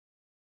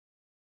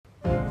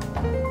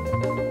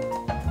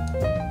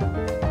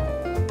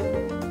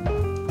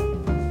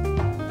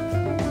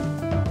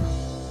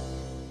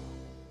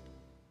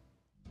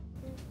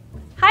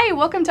Hi,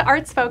 welcome to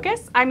Arts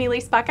Focus. I'm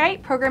Elise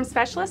Buckite, Program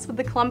Specialist with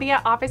the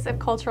Columbia Office of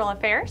Cultural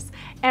Affairs.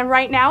 And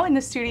right now in the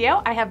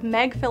studio, I have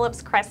Meg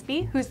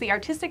Phillips-Crespi, who's the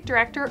Artistic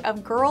Director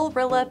of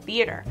Guerl-rilla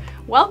Theater.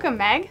 Welcome,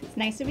 Meg. It's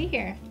nice to be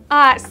here.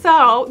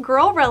 So,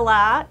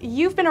 Guerl-rilla,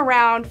 you've been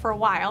around for a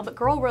while, but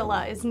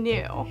Guerl-rilla is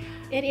new.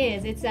 It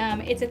is. It's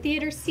a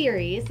theater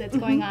series that's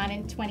going on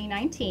in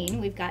 2019.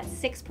 We've got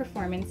 6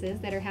 performances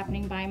that are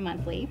happening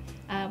bi-monthly.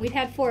 We've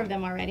had 4 of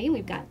them already.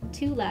 We've got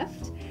 2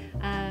 left.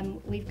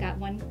 We've got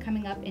one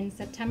coming up in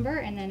September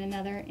and then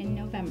another in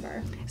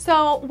November.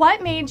 So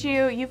what made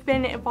you've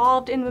been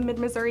involved in the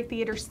Mid-Missouri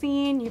theater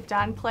scene, you've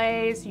done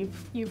plays,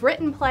 you've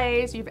written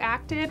plays, you've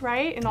acted,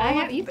 right? In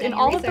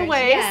all of the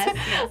ways. Yes,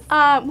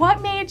 yes.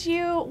 What made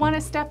you want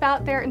to step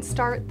out there and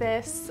start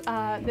this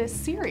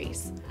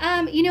series?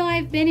 You know,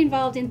 I've been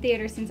involved in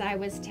theater since I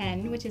was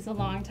 10, which is a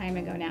long time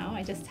ago now.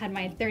 I just had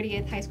my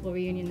 30th high school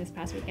reunion this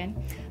past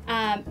weekend.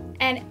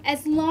 And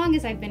as long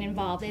as I've been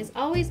involved, it's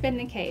always been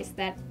the case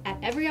that at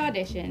every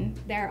audition,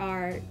 there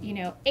are,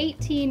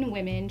 18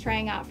 women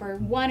trying out for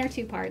 1 or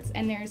 2 parts,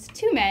 and there's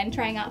 2 men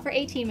trying out for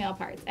 18 male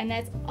parts. And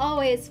that's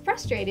always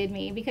frustrated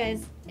me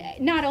because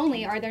not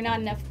only are there not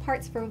enough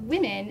parts for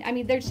women, I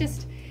mean, there's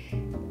just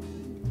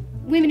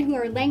women who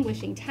are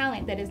languishing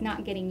talent that is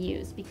not getting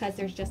used because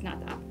there's just not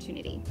the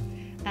opportunity.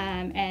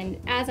 And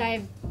as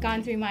I've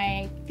gone through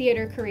my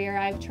theater career,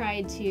 I've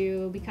tried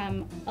to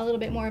become a little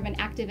bit more of an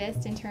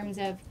activist in terms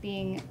of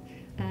being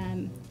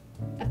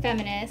a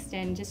feminist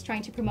and just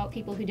trying to promote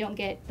people who don't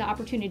get the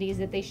opportunities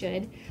that they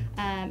should.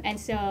 And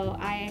so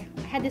I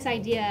had this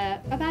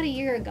idea about a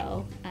year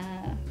ago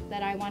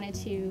that I wanted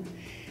to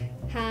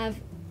have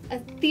a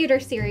theater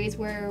series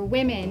where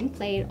women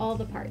played all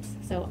the parts.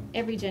 So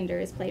every gender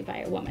is played by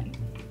a woman.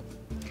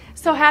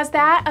 So has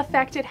that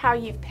affected how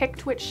you've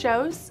picked which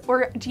shows?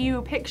 Or do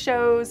you pick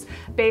shows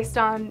based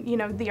on,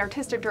 the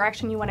artistic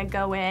direction you want to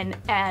go in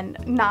and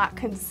not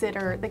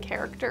consider the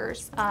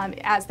characters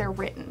as they're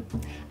written?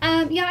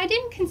 Yeah, I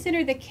didn't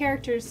consider the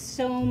characters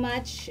so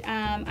much.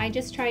 I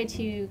just tried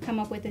to come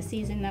up with a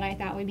season that I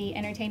thought would be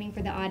entertaining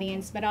for the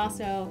audience, but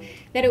also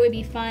that it would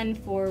be fun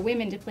for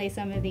women to play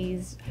some of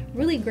these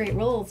really great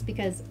roles,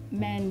 because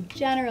men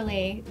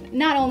generally,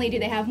 not only do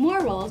they have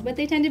more roles, but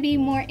they tend to be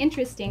more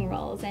interesting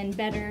roles and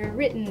better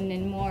written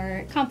and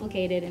more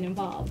complicated and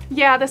involved.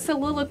 Yeah, the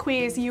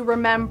soliloquies you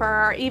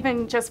remember,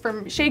 even just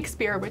from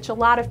Shakespeare, which a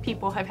lot of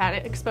people have had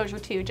exposure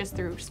to just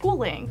through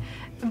schooling,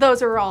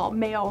 those are all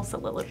male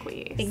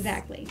soliloquies.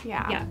 Exactly.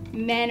 Yeah.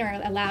 Men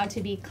are allowed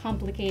to be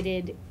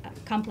complicated,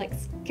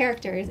 complex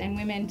characters, and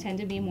women tend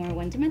to be more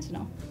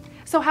one-dimensional.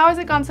 So how has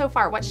it gone so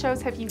far? What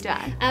shows have you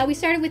done? We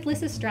started with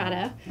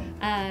Lysistrata,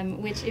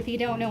 which, if you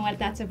don't know what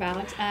that's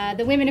about,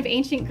 the women of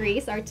ancient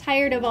Greece are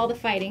tired of all the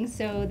fighting,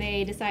 so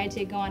they decide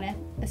to go on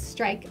a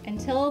strike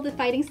until the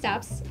fighting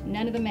stops.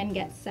 None of the men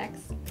get sex.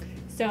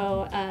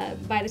 So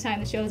by the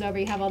time the show's over,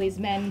 you have all these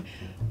men,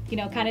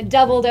 kind of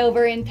doubled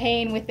over in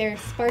pain with their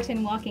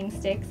Spartan walking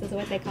sticks, is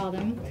what they call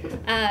them.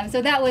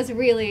 So that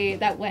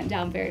went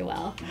down very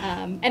well.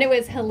 And it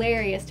was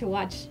hilarious to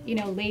watch,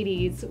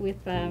 ladies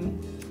with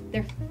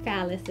their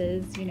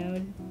phalluses,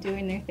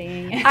 doing their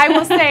thing. I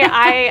will say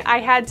I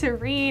had to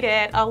read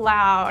it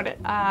aloud,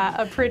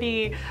 a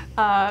pretty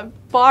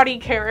body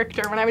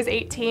character when I was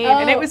 18,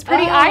 and it was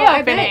pretty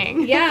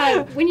eye-opening.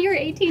 Yeah, when you're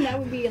 18, that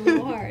would be a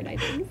little hard, I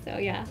think. So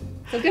yeah,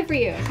 so good for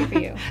you, good for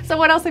you. So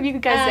what else have you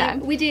guys done?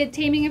 We did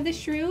Taming of the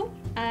Shrew,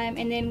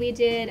 and then we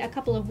did a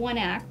couple of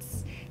one-acts.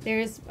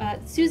 There's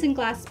Susan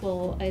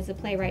Glaspell is a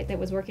playwright that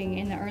was working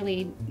in the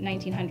early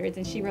 1900s,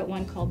 and she wrote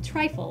one called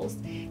Trifles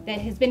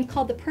that has been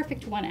called the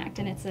perfect one-act,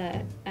 and it's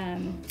a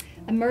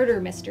murder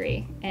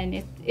mystery.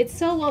 And it's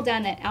so well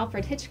done that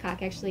Alfred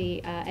Hitchcock actually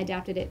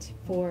adapted it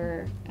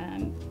for,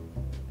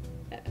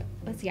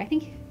 let's see, I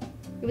think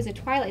it was a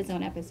Twilight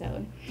Zone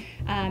episode.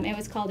 It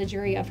was called A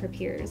Jury of Her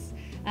Peers.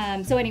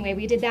 So anyway,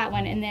 we did that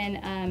one, and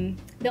then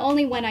the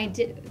only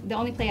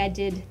play I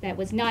did that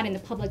was not in the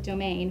public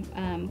domain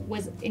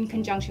was in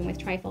conjunction with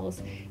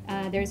Trifles.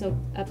 There's a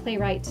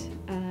playwright,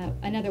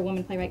 another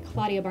woman playwright,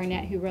 Claudia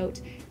Barnett, who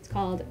wrote, it's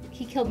called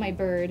He Killed My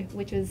Bird,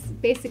 which was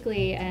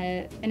basically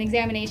an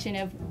examination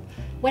of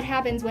what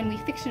happens when we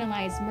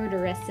fictionalize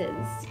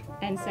murderesses.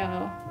 And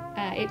so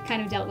it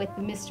kind of dealt with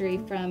the mystery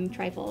from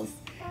Trifles.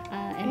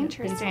 And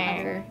some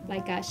other,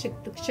 like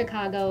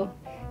Chicago,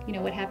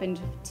 what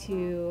happened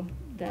to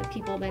the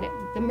people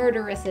the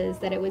murderesses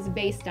that it was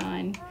based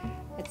on,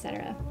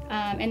 etc.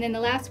 And then the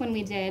last one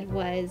we did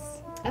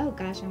was, oh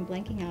gosh, I'm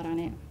blanking out on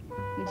it.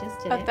 We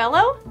just did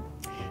Othello?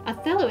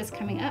 Othello is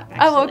coming up,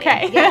 actually. Oh,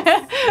 okay.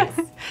 Yes.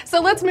 So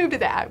let's move to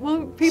that.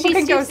 Well, people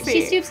can go see.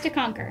 She Stoops to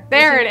Conquer.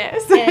 There it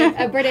is.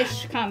 A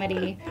British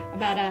comedy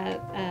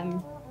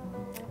about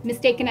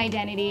mistaken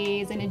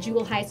identities and a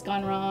jewel heist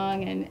gone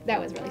wrong, and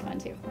that was really fun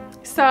too.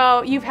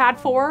 So you've had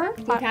 4?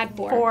 We've had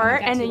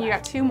 4. And then you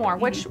got 2 more.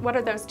 What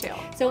are those 2?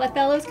 So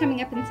Othello's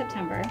coming up in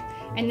September,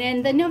 and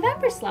then the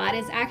November slot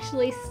is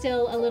actually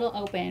still a little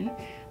open.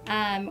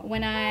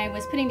 When I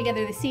was putting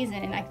together the season,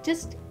 and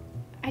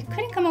I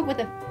couldn't come up with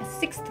a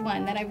sixth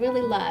one that I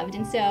really loved,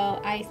 and so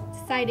I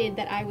decided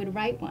that I would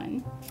write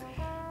one,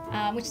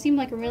 which seemed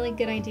like a really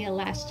good idea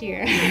last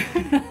year.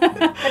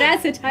 But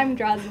as the time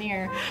draws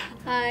near,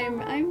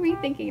 I'm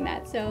rethinking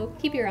that. So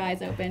keep your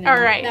eyes open. All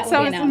right.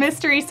 So it's a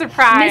mystery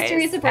surprise.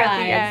 Mystery surprise. At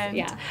the end.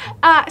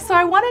 Yeah. So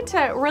I wanted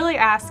to really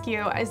ask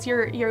you, as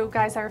you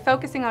guys are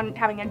focusing on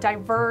having a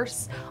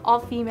diverse,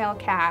 all-female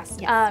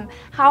cast, Yes.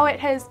 how it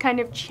has kind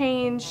of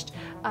changed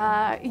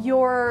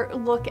your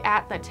look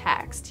at the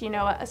text. You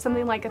know,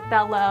 something like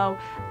Othello.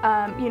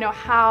 You know,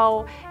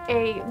 how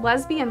a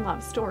lesbian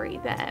love story,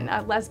 then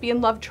a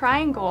lesbian love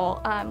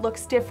triangle,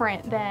 looks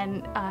different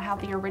than how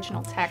the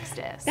original text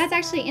is. That's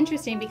actually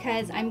interesting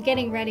because I'm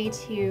getting ready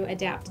to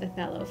adapt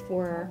Othello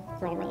for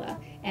Guerl-rilla,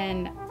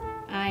 and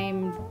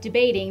I'm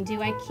debating,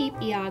 do I keep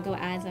Iago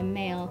as a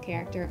male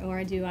character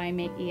or do I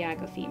make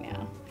Iago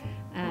female?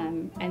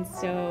 And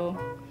so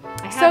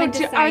I haven't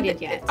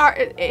decided yet.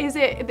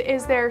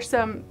 Is there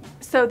some,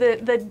 so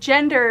the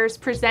genders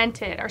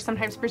presented are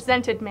sometimes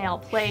presented male,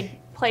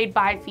 played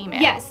by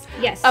female? Yes.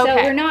 Okay.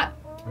 So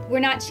we're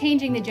not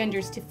changing the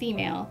genders to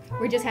female.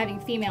 We're just having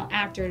female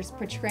actors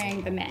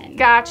portraying the men.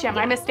 Gotcha. Yeah.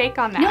 My mistake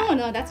on that.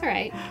 No, that's all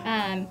right.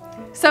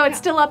 So it's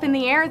still up in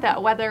the air, though,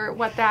 what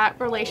that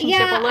relationship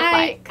will look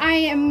like. I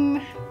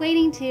am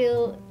waiting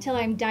till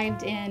I'm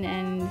dived in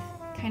and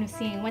kind of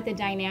seeing what the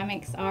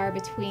dynamics are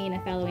between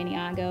Othello and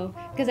Iago,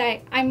 because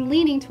I'm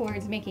leaning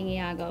towards making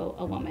Iago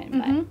a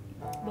woman,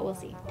 but we'll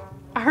see.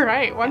 All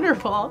right,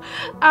 wonderful.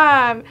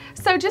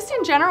 So just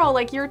in general,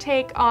 like your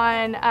take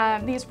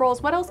on these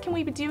roles, what else can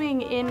we be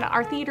doing in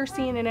our theater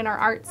scene and in our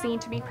art scene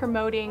to be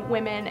promoting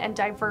women and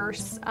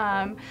diverse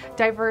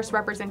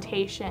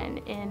representation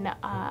in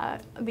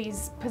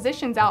these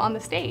positions out on the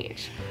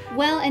stage?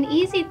 Well, an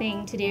easy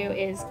thing to do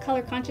is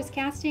color conscious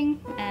casting.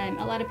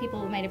 A lot of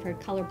people might have heard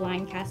color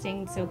blind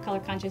casting, so color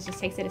conscious just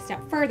takes it a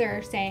step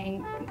further,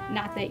 saying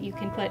not that you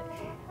can put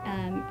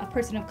a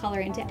person of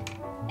color into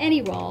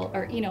any role,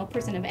 or a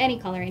person of any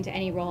color into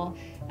any role.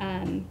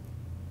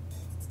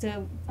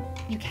 So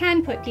you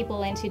can put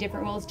people into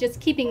different roles, just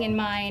keeping in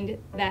mind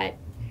that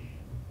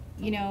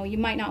you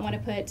might not want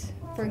to put,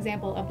 for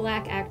example, a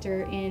black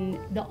actor in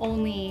the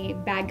only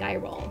bad guy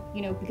role,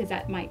 because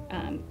that might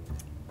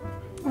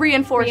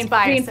reinforce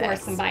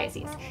some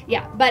biases.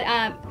 Yeah,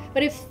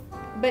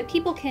 but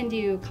people can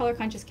do color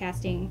conscious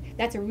casting.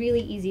 That's a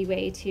really easy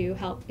way to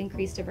help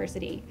increase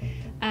diversity.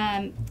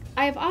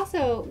 I've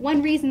also,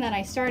 one reason that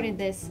I started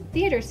this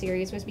theater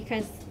series was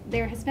because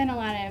there has been a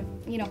lot of,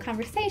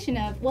 conversation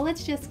of, well,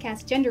 let's just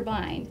cast gender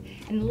blind,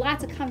 and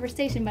lots of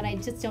conversation, but I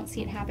just don't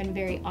see it happen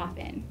very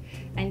often.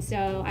 And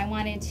so I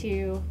wanted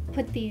to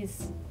put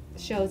these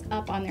shows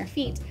up on their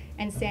feet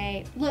and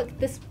say, look,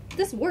 this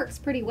works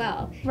pretty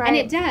well. Right. And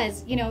it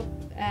does,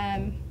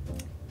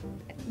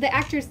 the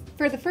actors,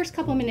 for the first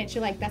couple of minutes,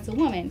 you're like, that's a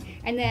woman.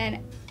 And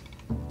then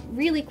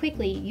really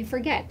quickly, you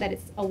forget that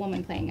it's a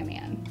woman playing a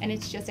man, and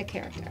it's just a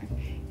character.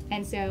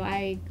 And so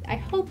I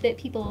hope that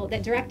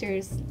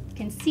directors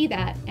can see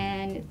that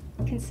and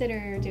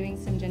consider doing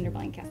some gender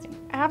blind casting.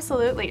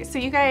 Absolutely. So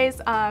you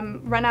guys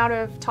run out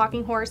of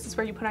Talking Horse is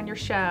where you put on your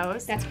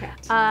shows. That's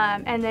correct.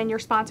 And then you're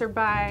sponsored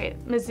by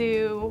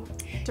Mizzou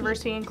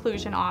Diversity and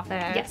Inclusion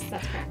Office. Yes,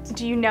 that's correct.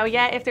 Do you know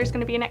yet if there's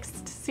going to be a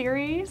next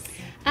series?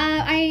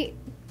 I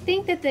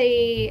think that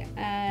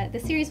the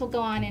series will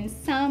go on in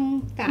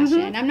some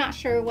fashion. I'm not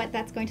sure what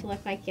that's going to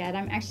look like yet.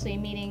 I'm actually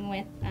meeting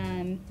with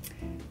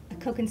a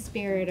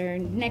co-conspirator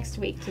next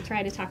week to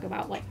try to talk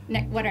about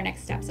what our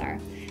next steps are.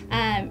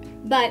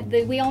 But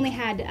we only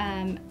had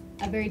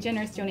a very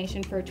generous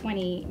donation for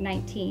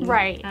 2019.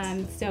 Right.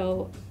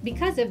 So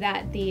because of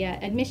that, the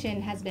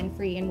admission has been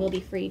free and will be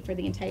free for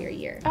the entire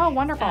year. Oh,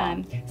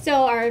 wonderful. So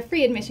our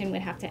free admission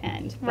would have to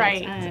end. But,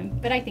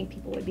 right. But I think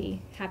people would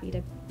be happy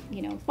to,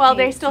 well,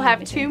 they still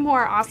have two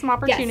more awesome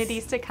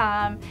opportunities to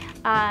come,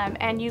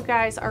 and you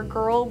guys are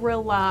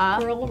Guerl-rilla.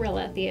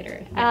 Guerl-rilla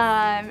Theater.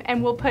 Yes.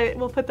 And we'll put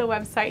the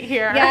website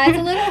here. Yeah, it's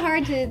a little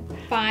hard to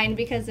find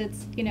because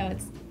it's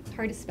it's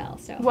hard to spell.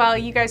 So. Well,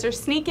 you guys are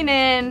sneaking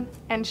in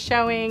and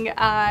showing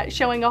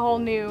a whole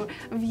new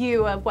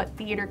view of what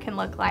theater can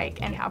look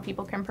like and how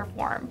people can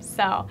perform.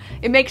 So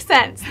it makes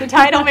sense. The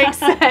title makes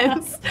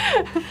sense.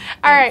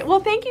 All right. Well,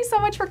 thank you so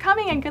much for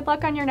coming, and good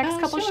luck on your next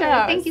couple shows.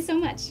 Thank you so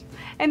much.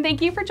 And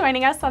thank you for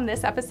joining us on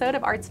this episode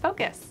of Arts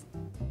Focus.